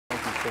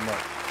so much.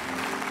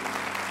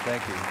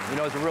 Thank you. You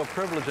know, it's a real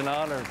privilege and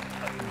honor,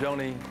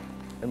 Joni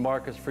and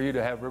Marcus, for you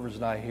to have Rivers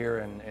and I here,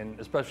 and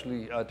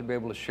especially to be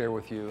able to share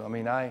with you. I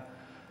mean,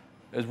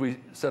 as we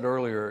said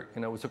earlier,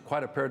 you know, it was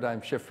quite a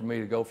paradigm shift for me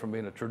to go from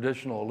being a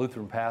traditional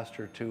Lutheran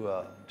pastor to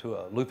a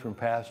Lutheran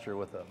pastor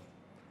with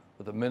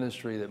a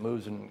ministry that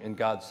moves in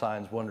God's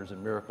signs, wonders,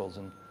 and miracles.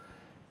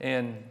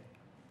 And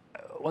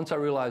once I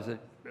realized that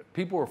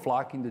people were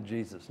flocking to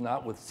Jesus,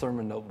 not with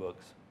sermon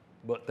notebooks,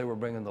 but they were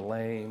bringing the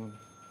lame,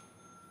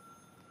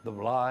 the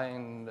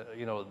blind,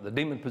 you know, the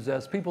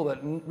demon-possessed, people that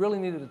really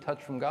needed a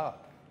touch from God.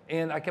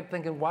 And I kept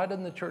thinking, why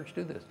doesn't the church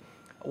do this?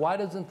 Why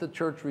doesn't the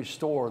church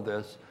restore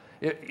this?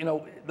 You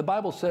know, the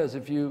Bible says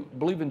if you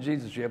believe in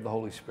Jesus, you have the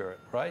Holy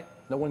Spirit, right?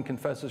 No one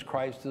confesses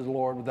Christ as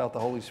Lord without the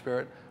Holy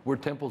Spirit. We're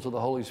temples of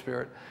the Holy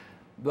Spirit.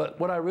 But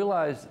what I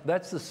realized,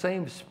 that's the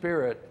same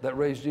Spirit that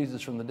raised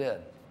Jesus from the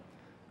dead.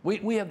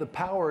 We have the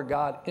power of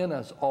God in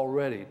us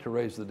already to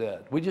raise the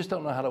dead. We just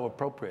don't know how to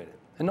appropriate it.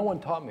 And no one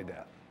taught me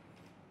that.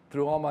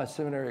 Through all my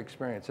seminary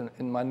experience and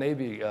in my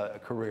Navy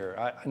career,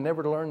 I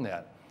never learned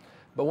that.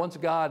 But once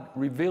God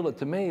revealed it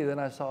to me, then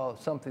I saw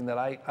something that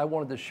I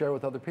wanted to share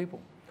with other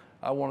people.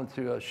 I wanted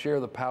to share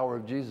the power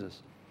of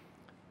Jesus.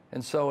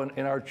 And so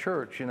in our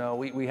church, you know,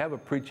 we have a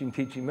preaching,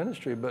 teaching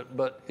ministry,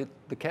 but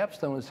the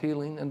capstone is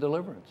healing and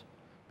deliverance,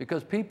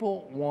 because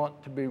people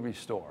want to be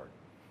restored.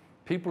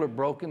 People are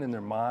broken in their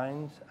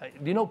minds.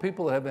 Do you know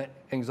people that have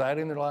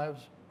anxiety in their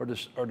lives,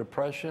 or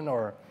depression,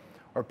 or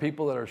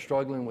people that are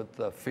struggling with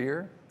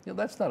fear? You know,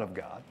 that's not of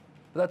God.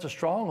 That's a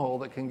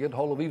stronghold that can get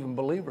hold of even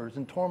believers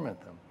and torment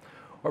them.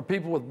 Or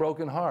people with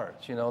broken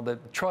hearts, you know,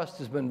 that trust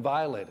has been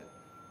violated.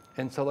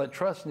 And so that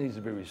trust needs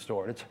to be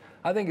restored.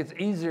 I think it's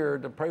easier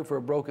to pray for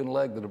a broken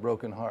leg than a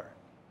broken heart,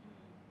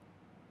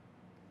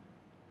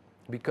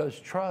 because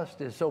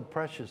trust is so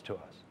precious to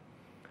us.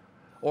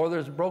 Or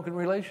there's broken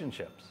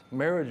relationships,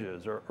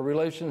 marriages, or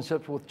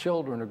relationships with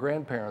children or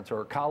grandparents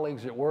or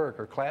colleagues at work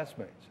or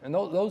classmates. And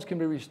those can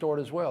be restored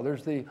as well.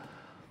 There's the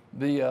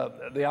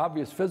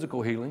obvious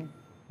physical healing,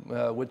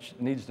 which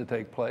needs to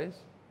take place.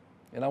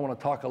 And I want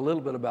to talk a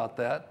little bit about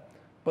that.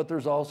 But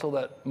there's also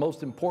that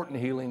most important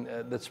healing,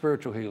 that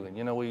spiritual healing.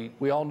 You know,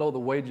 we all know the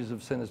wages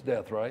of sin is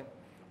death, right?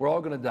 We're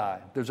all going to die.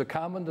 There's a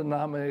common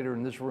denominator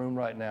in this room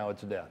right now,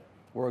 it's death.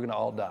 We're going to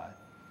all die.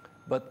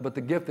 But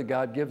the gift that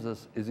God gives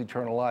us is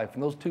eternal life.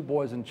 And those two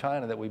boys in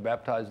China that we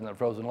baptized in that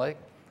frozen lake,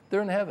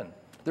 they're in heaven.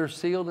 They're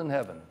sealed in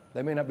heaven.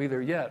 They may not be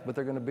there yet, but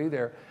they're going to be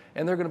there.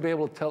 And they're going to be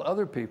able to tell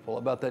other people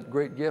about that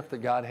great gift that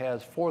God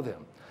has for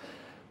them.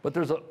 But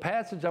there's a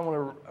passage I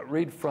want to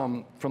read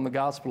from the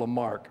Gospel of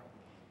Mark,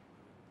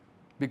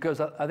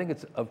 because I think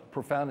it's of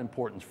profound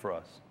importance for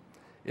us.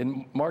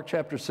 In Mark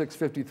chapter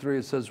 6:53,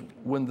 it says,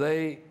 when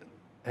they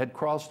had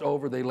crossed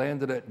over, they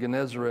landed at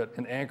Gennesaret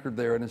and anchored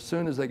there. And as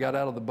soon as they got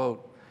out of the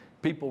boat,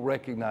 people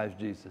recognized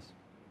Jesus.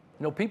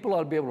 You know, people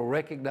ought to be able to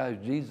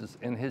recognize Jesus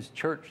in his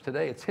church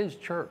today. It's his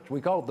church. We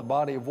call it the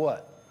body of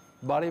what?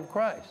 The body of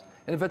Christ.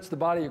 And if it's the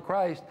body of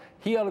Christ,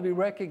 he ought to be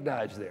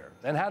recognized there.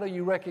 And how do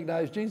you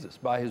recognize Jesus?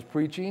 By his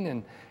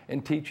preaching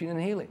and teaching and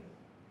healing.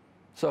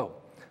 So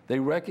they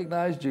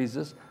recognized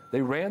Jesus.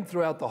 They ran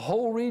throughout the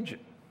whole region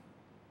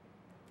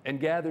and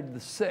gathered the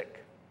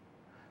sick.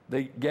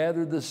 They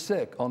gathered the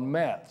sick on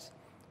mats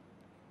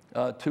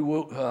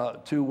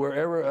to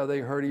wherever they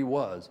heard he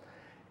was.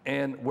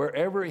 And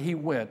wherever he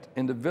went,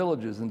 into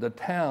villages, into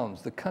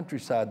towns, the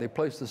countryside, they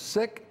placed the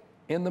sick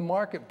in the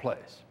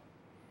marketplace.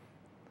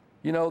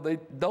 You know, they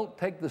don't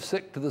take the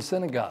sick to the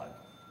synagogue.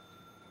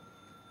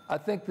 I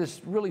think this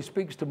really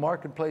speaks to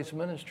marketplace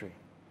ministry.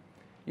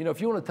 You know,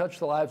 if you want to touch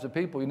the lives of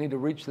people, you need to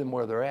reach them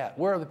where they're at.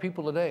 Where are the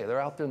people today? They're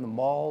out there in the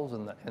malls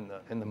and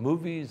in the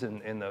movies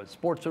and in the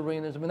sports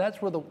arenas. I mean,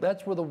 that's where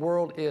the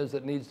world is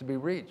that needs to be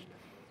reached.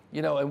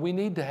 You know, and we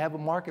need to have a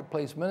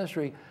marketplace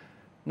ministry,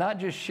 not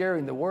just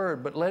sharing the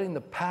word, but letting the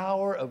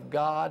power of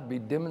God be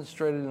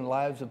demonstrated in the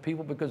lives of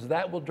people, because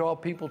that will draw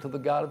people to the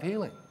God of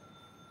healing.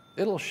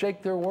 It'll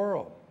shake their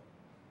world.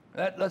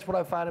 That's what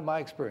I find in my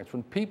experience.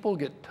 When people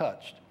get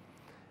touched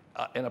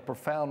in a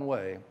profound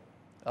way,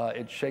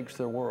 it shakes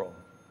their world.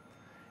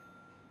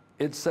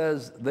 It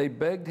says, they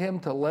begged him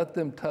to let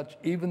them touch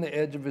even the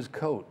edge of his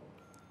coat,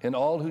 and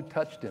all who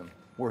touched him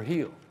were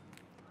healed.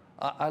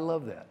 I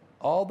love that.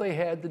 All they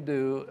had to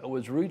do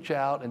was reach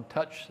out and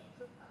touch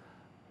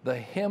the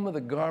hem of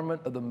the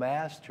garment of the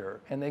Master,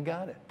 and they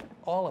got it,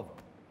 all of them.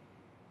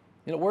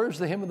 You know, where's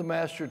the hem of the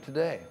Master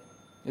today?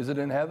 Is it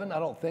in heaven? I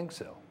don't think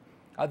so.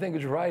 I think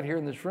it's right here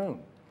in this room.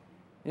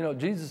 You know,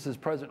 Jesus is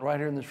present right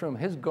here in this room.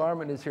 His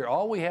garment is here.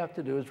 All we have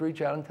to do is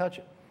reach out and touch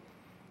it.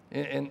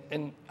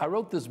 And I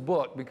wrote this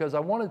book because I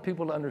wanted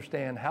people to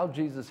understand how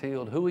Jesus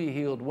healed, who he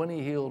healed, when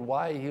he healed,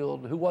 why he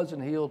healed, who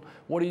wasn't healed,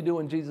 what do you do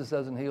when Jesus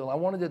doesn't heal. I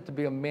wanted it to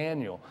be a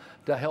manual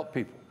to help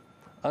people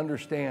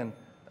understand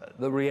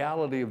the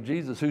reality of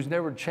Jesus, who's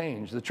never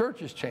changed. The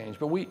church has changed,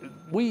 but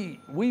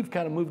we've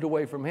kind of moved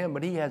away from him,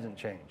 but he hasn't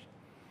changed.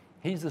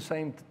 He's the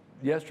same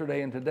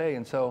yesterday and today.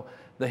 And so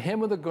the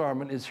hem of the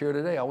garment is here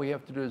today. All we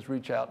have to do is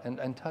reach out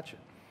and touch it.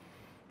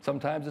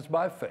 Sometimes it's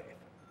by faith.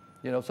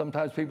 You know,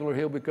 sometimes people are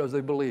healed because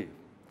they believe.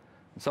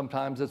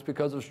 Sometimes it's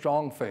because of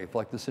strong faith,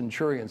 like the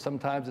centurion.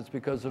 Sometimes it's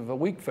because of a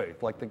weak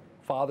faith, like the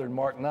father in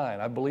Mark 9.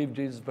 I believe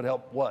Jesus would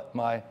help what?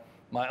 My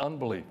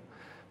unbelief.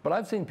 But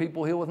I've seen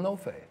people heal with no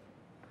faith.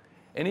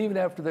 And even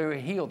after they were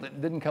healed,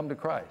 it didn't come to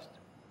Christ.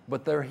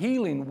 But their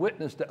healing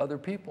witnessed to other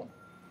people.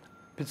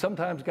 But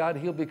sometimes God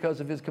healed because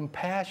of his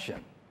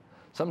compassion.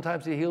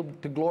 Sometimes he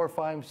healed to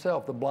glorify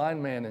himself. The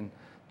blind man in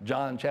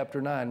John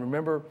chapter 9.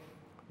 Remember,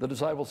 the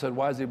disciples said,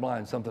 why is he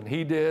blind? Something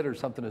he did or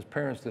something his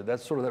parents did?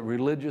 That's sort of that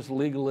religious,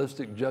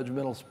 legalistic,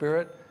 judgmental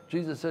spirit.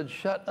 Jesus said,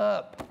 shut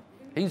up.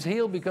 He's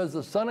healed because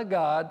the Son of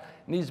God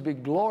needs to be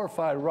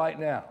glorified right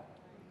now.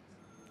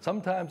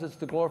 Sometimes it's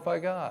to glorify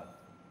God.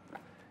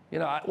 You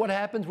know, what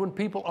happens when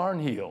people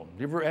aren't healed?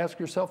 Do you ever ask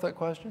yourself that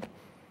question?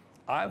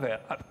 I've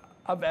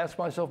asked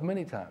myself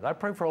many times. I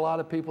pray for a lot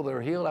of people that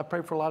are healed. I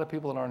pray for a lot of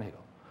people that aren't healed.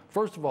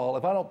 First of all,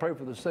 if I don't pray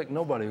for the sick,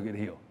 nobody will get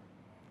healed.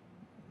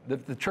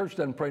 If the church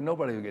doesn't pray,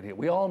 nobody will get healed.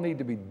 We all need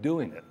to be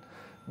doing it.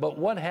 But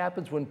what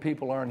happens when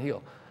people aren't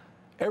healed?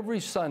 Every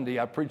Sunday,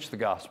 I preach the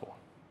gospel.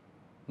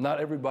 Not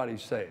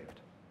everybody's saved.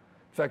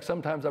 In fact,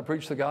 sometimes I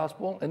preach the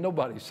gospel and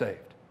nobody's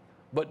saved.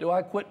 But do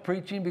I quit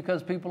preaching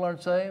because people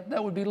aren't saved?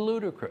 That would be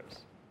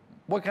ludicrous.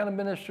 What kind of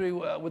ministry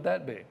would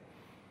that be?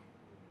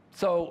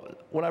 So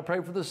when I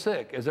pray for the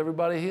sick, is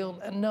everybody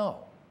healed? No.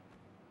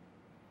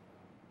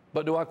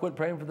 But do I quit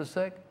praying for the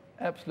sick?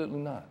 Absolutely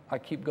not. I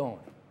keep going.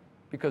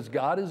 Because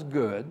God is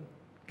good,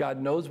 God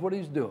knows what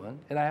he's doing,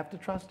 and I have to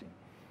trust him.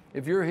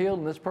 If you're healed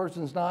and this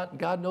person's not,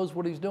 God knows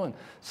what he's doing.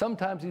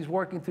 Sometimes he's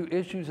working through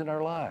issues in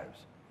our lives.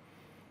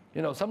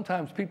 You know,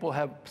 sometimes people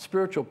have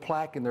spiritual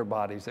plaque in their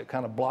bodies that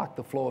kind of block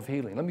the flow of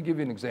healing. Let me give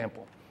you an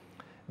example.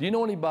 Do you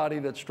know anybody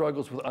that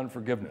struggles with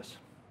unforgiveness?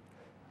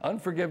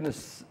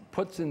 Unforgiveness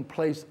puts in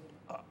place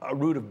a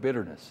root of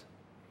bitterness.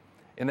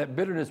 And that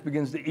bitterness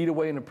begins to eat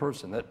away in a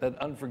person, that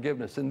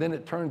unforgiveness. And then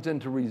it turns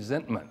into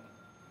resentment.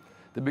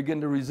 They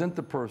begin to resent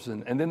the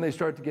person, and then they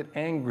start to get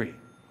angry.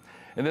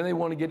 And then they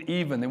want to get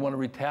even. They want to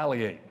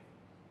retaliate.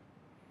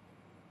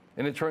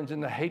 And it turns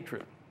into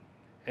hatred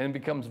and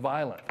becomes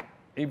violent,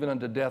 even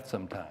unto death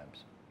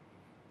sometimes.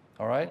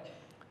 All right?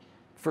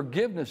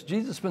 Forgiveness,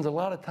 Jesus spends a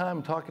lot of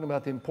time talking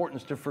about the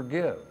importance to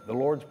forgive. The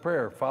Lord's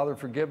Prayer, Father,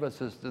 forgive us,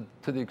 is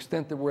to the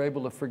extent that we're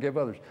able to forgive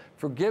others.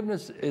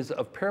 Forgiveness is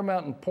of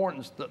paramount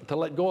importance to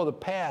let go of the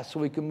past so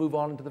we can move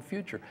on into the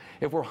future.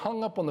 If we're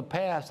hung up on the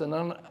past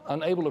and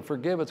unable to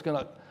forgive, it's going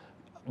to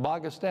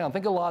bog us down.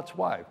 Think of Lot's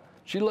wife.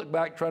 She looked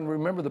back trying to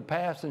remember the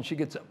past and she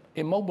gets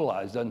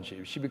immobilized, doesn't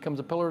she? She becomes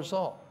a pillar of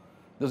salt.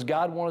 Does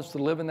God want us to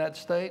live in that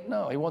state?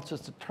 No, he wants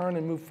us to turn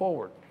and move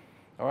forward.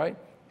 All right?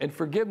 And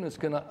forgiveness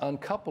can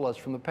uncouple us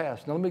from the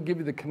past. Now, let me give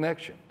you the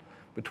connection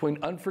between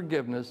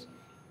unforgiveness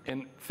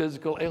and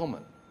physical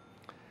ailment.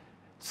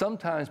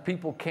 Sometimes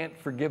people can't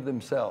forgive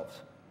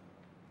themselves.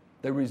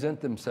 They resent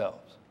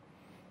themselves.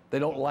 They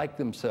don't like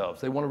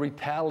themselves. They want to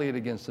retaliate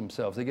against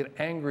themselves. They get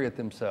angry at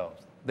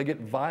themselves. They get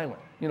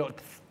violent. You know,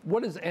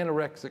 what is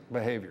anorexic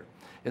behavior?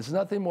 It's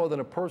nothing more than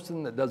a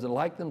person that doesn't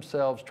like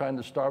themselves trying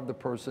to starve the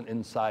person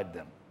inside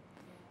them.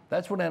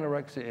 That's what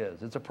anorexia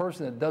is. It's a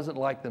person that doesn't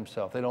like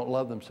themselves. They don't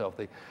love themselves.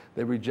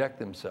 They reject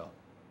themselves.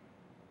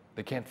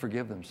 They can't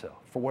forgive themselves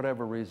for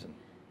whatever reason.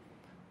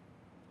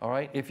 All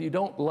right? If you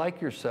don't like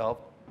yourself,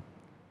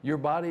 your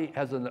body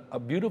has a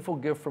beautiful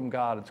gift from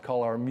God. It's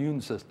called our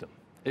immune system.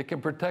 It can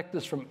protect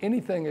us from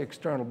anything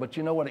external, but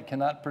you know what? It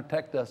cannot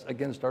protect us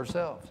against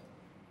ourselves.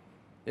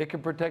 It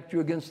can protect you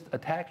against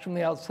attacks from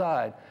the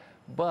outside,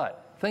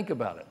 but think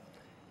about it.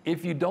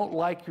 If you don't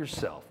like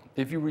yourself,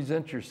 if you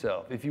resent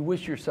yourself, if you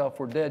wish yourself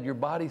were dead, your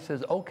body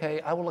says,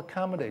 okay, I will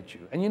accommodate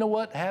you. And you know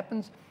what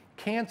happens?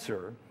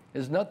 Cancer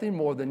is nothing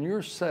more than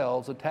your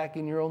cells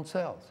attacking your own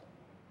cells.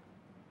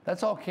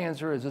 That's all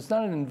cancer is. It's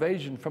not an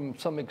invasion from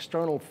some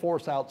external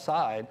force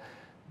outside,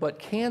 but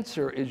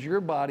cancer is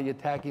your body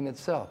attacking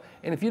itself.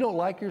 And if you don't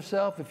like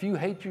yourself, if you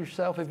hate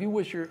yourself, if you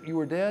wish you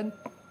were dead,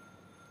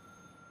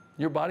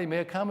 your body may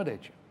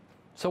accommodate you.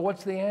 So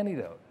what's the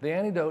antidote? The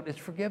antidote is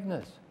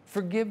forgiveness.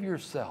 Forgive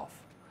yourself.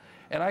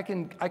 And I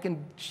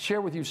can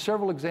share with you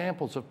several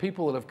examples of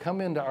people that have come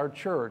into our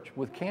church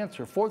with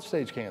cancer, fourth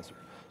stage cancer,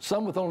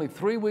 some with only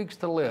 3 weeks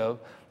to live,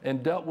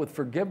 and dealt with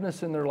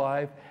forgiveness in their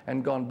life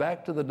and gone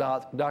back to the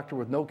doctor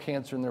with no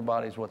cancer in their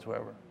bodies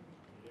whatsoever.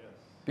 Yes.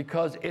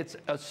 Because it's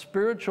a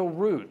spiritual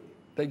root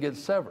that gets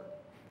severed.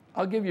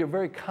 I'll give you a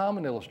very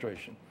common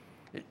illustration.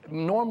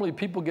 Normally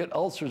people get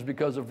ulcers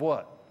because of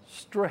what?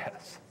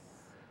 Stress.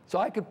 So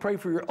I could pray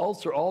for your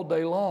ulcer all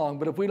day long,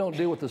 but if we don't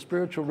deal with the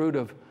spiritual root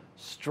of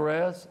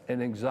stress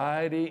and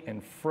anxiety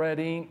and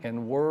fretting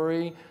and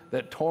worry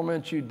that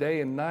torments you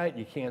day and night,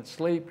 you can't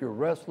sleep, you're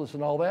restless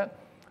and all that,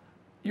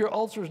 your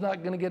ulcer's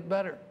not going to get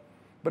better.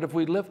 But if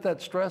we lift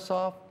that stress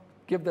off,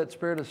 give that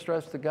spirit of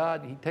stress to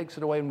God, he takes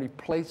it away and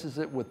replaces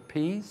it with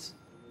peace.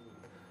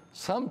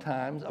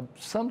 Sometimes a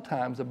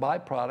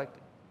byproduct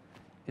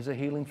is a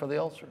healing for the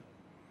ulcer.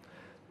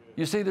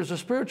 You see, there's a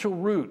spiritual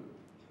root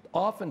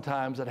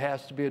oftentimes that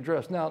has to be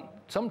addressed. Now,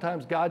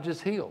 sometimes God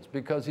just heals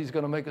because he's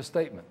going to make a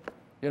statement.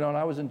 You know, and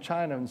I was in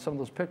China and some of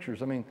those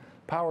pictures, I mean,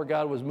 power of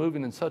God was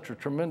moving in such a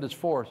tremendous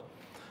force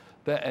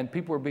that, and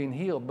people were being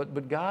healed.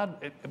 But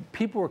God,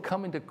 people were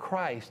coming to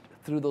Christ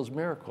through those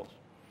miracles.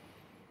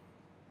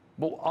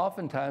 But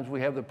oftentimes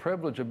we have the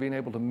privilege of being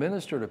able to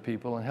minister to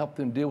people and help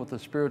them deal with the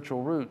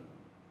spiritual root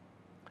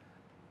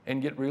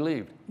and get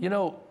relieved. You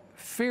know,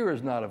 fear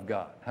is not of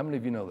God. How many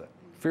of you know that?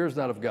 Fear is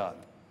not of God.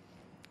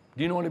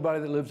 Do you know anybody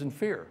that lives in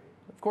fear?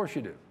 Of course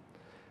you do.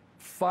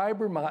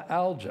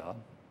 Fibromyalgia,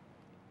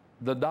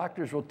 the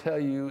doctors will tell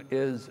you,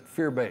 is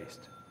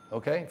fear-based,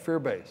 okay?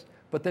 Fear-based,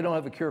 but they don't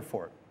have a cure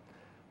for it.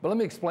 But let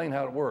me explain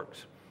how it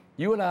works.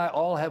 You and I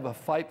all have a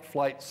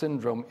fight-flight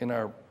syndrome in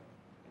our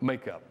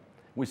makeup.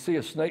 We see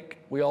a snake,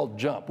 we all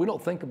jump. We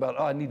don't think about,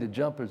 oh, I need to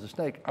jump, there's a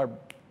snake. Our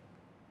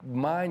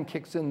mind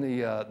kicks in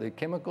the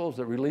chemicals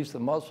that release the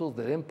muscles,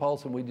 the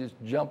impulse, and we just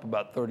jump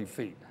about 30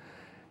 feet.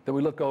 Then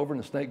we look over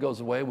and the snake goes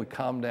away, we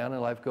calm down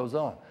and life goes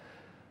on.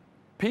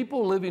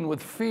 People living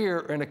with fear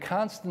are in a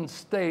constant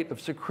state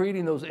of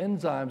secreting those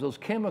enzymes, those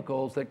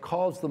chemicals that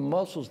cause the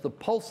muscles to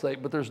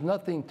pulsate, but there's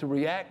nothing to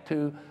react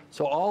to,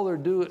 so all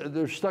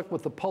they're stuck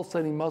with the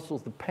pulsating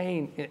muscles, the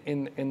pain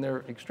in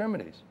their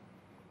extremities.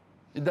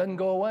 It doesn't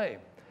go away.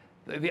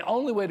 The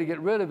only way to get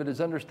rid of it is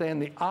understand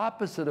the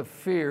opposite of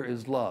fear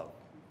is love.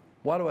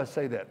 Why do I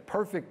say that?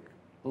 Perfect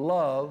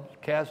love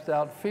casts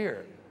out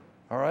fear,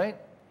 all right?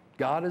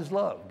 God is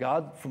love.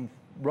 God, from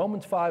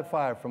Romans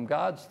 5:5, from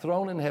God's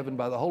throne in heaven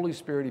by the Holy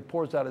Spirit, he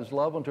pours out his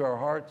love into our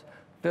hearts,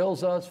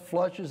 fills us,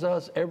 flushes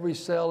us, every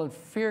cell, and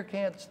fear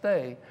can't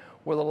stay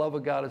where the love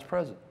of God is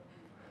present.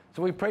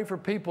 So we pray for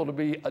people to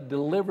be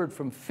delivered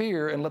from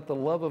fear and let the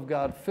love of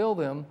God fill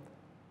them,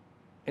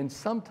 and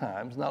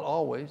sometimes, not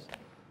always,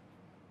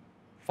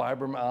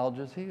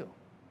 fibromyalgia heal. You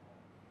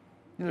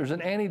know, there's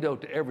an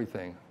antidote to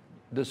everything.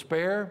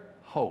 Despair,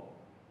 hope.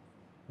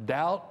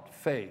 Doubt,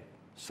 faith.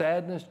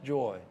 Sadness,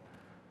 joy.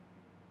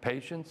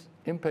 Patience,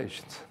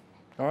 impatience.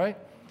 All right?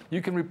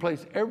 You can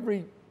replace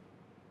every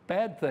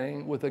bad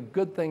thing with a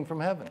good thing from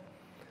heaven.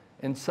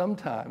 And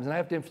sometimes, and I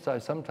have to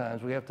emphasize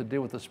sometimes, we have to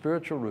deal with the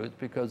spiritual roots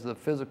because the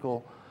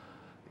physical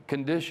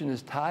condition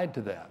is tied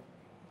to that.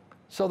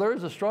 So there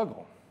is a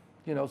struggle.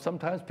 You know,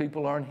 sometimes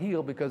people aren't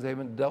healed because they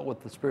haven't dealt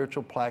with the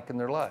spiritual plaque in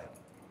their life.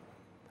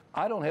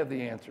 I don't have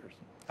the answers.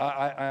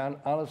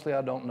 Honestly,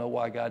 I don't know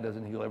why God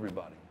doesn't heal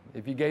everybody.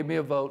 If he gave me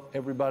a vote,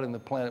 everybody on the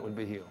planet would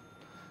be healed.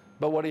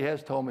 But what he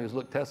has told me is,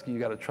 look, Teske, you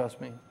got to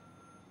trust me.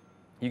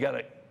 You got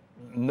to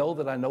know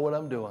that I know what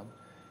I'm doing,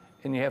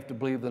 and you have to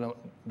believe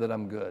that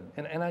I'm good.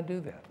 And I do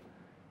that.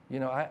 You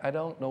know, I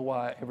don't know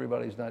why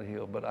everybody's not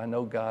healed, but I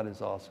know God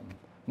is awesome.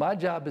 My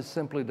job is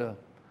simply to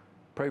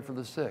pray for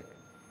the sick.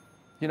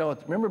 You know,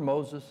 remember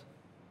Moses?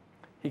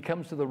 He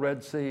comes to the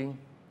Red Sea.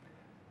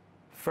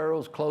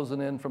 Pharaoh's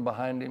closing in from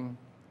behind him.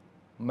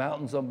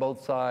 Mountains on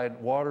both sides,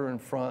 water in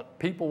front.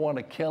 People want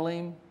to kill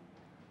him.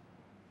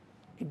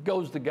 He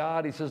goes to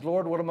God. He says,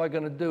 Lord, what am I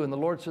going to do? And the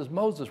Lord says,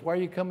 Moses, why are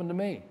you coming to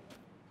me?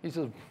 He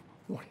says,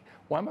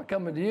 why am I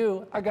coming to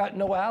you? I got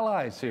no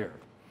allies here.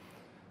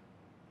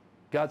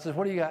 God says,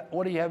 what do you got?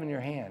 What do you have in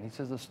your hand? He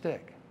says, a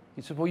stick.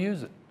 He says, well,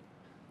 use it.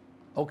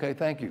 Okay,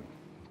 thank you.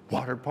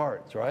 Water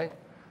parts, right?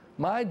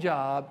 My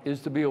job is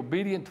to be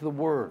obedient to the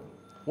word.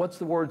 What's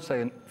the word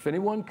saying? If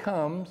anyone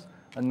comes,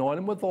 anoint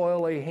them with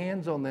oil, lay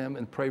hands on them,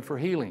 and pray for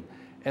healing.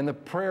 And the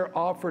prayer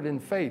offered in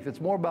faith. It's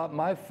more about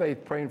my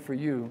faith praying for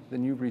you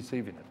than you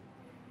receiving it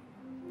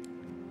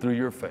through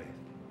your faith.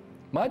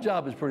 My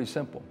job is pretty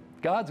simple.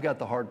 God's got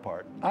the hard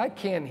part. I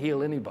can't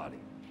heal anybody.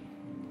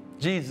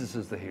 Jesus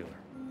is the healer.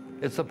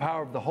 It's the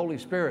power of the Holy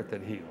Spirit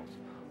that heals.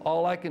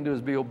 All I can do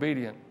is be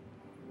obedient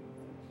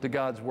to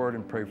God's word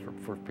and pray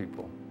for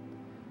people.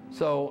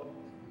 So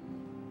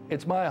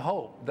it's my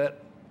hope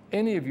that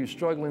any of you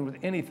struggling with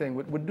anything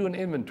would do an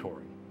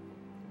inventory.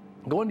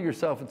 Go into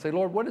yourself and say,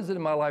 Lord, what is it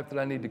in my life that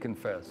I need to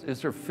confess?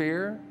 Is there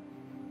fear?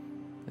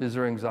 Is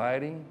there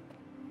anxiety?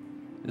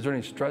 Is there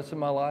any stress in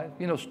my life?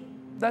 You know,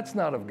 that's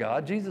not of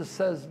God. Jesus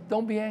says,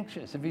 don't be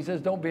anxious. If he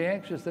says don't be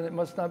anxious, then it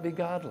must not be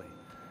godly.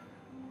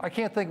 I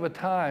can't think of a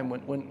time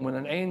when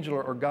an angel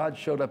or God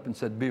showed up and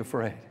said, be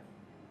afraid.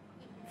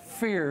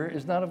 Fear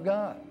is not of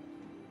God.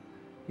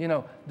 You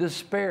know,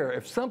 despair.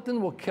 If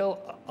something will kill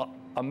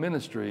a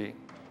ministry,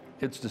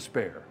 it's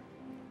despair.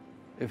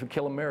 If it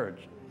kill a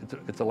marriage,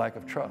 it's a lack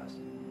of trust.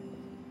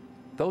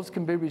 Those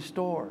can be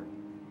restored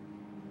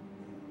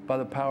by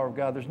the power of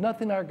God. There's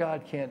nothing our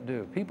God can't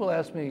do. People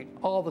ask me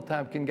all the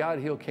time, can God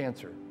heal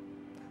cancer?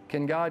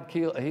 Can God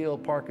heal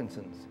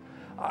Parkinson's?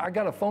 I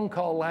got a phone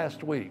call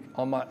last week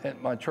on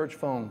my church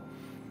phone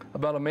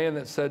about a man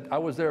that said, I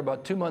was there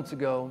about 2 months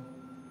ago,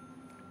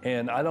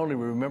 and I don't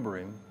even remember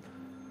him.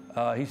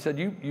 He said,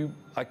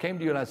 I came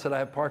to you and I said, I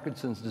have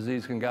Parkinson's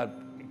disease. Can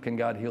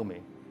God heal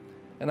me?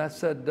 And I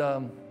said,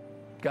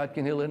 God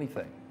can heal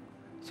anything.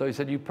 So he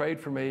said, you prayed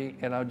for me,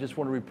 and I just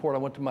want to report, I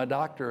went to my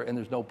doctor, and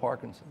there's no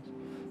Parkinson's.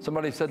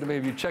 Somebody said to me,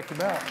 have you checked him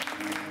out?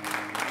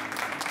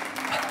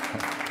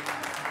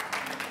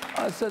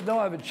 I said, no,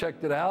 I haven't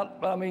checked it out.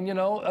 I mean, you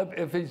know,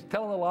 if he's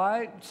telling a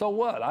lie, so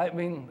what? I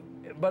mean,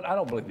 but I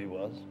don't believe he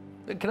was.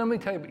 Let me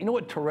tell you, you know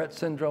what Tourette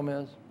syndrome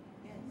is?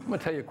 I'm going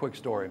to tell you a quick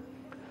story.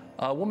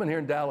 A woman here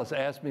in Dallas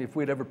asked me if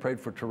we'd ever prayed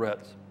for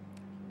Tourette's.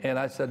 And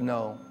I said,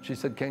 no. She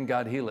said, can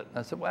God heal it? And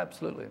I said, well,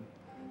 absolutely.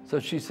 So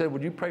she said,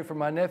 would you pray for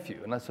my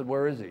nephew? And I said,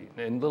 where is he?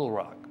 In Little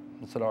Rock.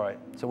 I said, all right.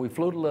 So we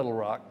flew to Little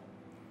Rock,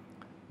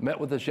 met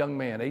with this young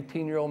man,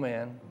 18-year-old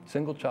man,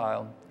 single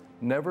child,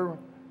 never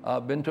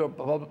been to a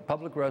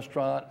public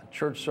restaurant,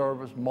 church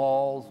service,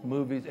 malls,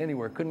 movies,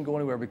 anywhere. Couldn't go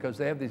anywhere because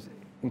they have these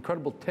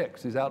incredible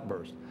tics, these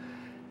outbursts.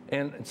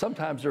 And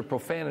sometimes their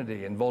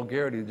profanity and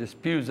vulgarity just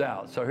spews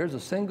out. So here's a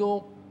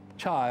single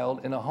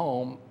child in a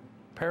home.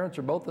 Parents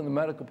are both in the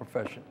medical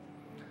profession.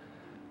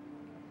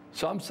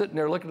 So I'm sitting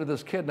there looking at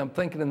this kid, and I'm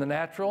thinking in the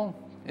natural,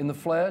 in the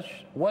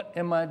flesh, what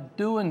am I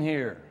doing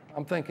here?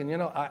 I'm thinking, you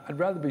know, I'd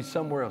rather be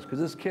somewhere else because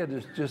this kid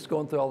is just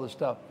going through all this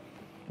stuff.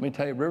 Let me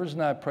tell you, Rivers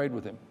and I prayed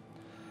with him.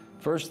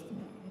 First,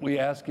 we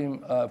asked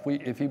him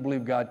if he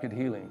believed God could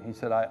heal him. He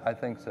said, I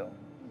think so.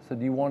 I said,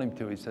 do you want him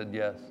to? He said,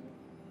 yes.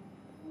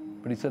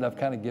 But he said, I've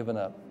kind of given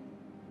up.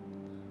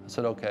 I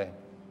said, okay.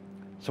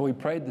 So we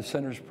prayed the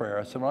sinner's prayer.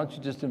 I said, why don't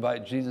you just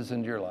invite Jesus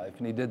into your life?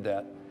 And he did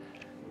that.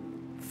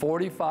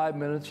 45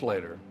 minutes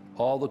later,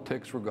 all the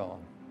tics were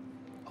gone.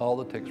 All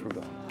the tics were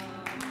gone.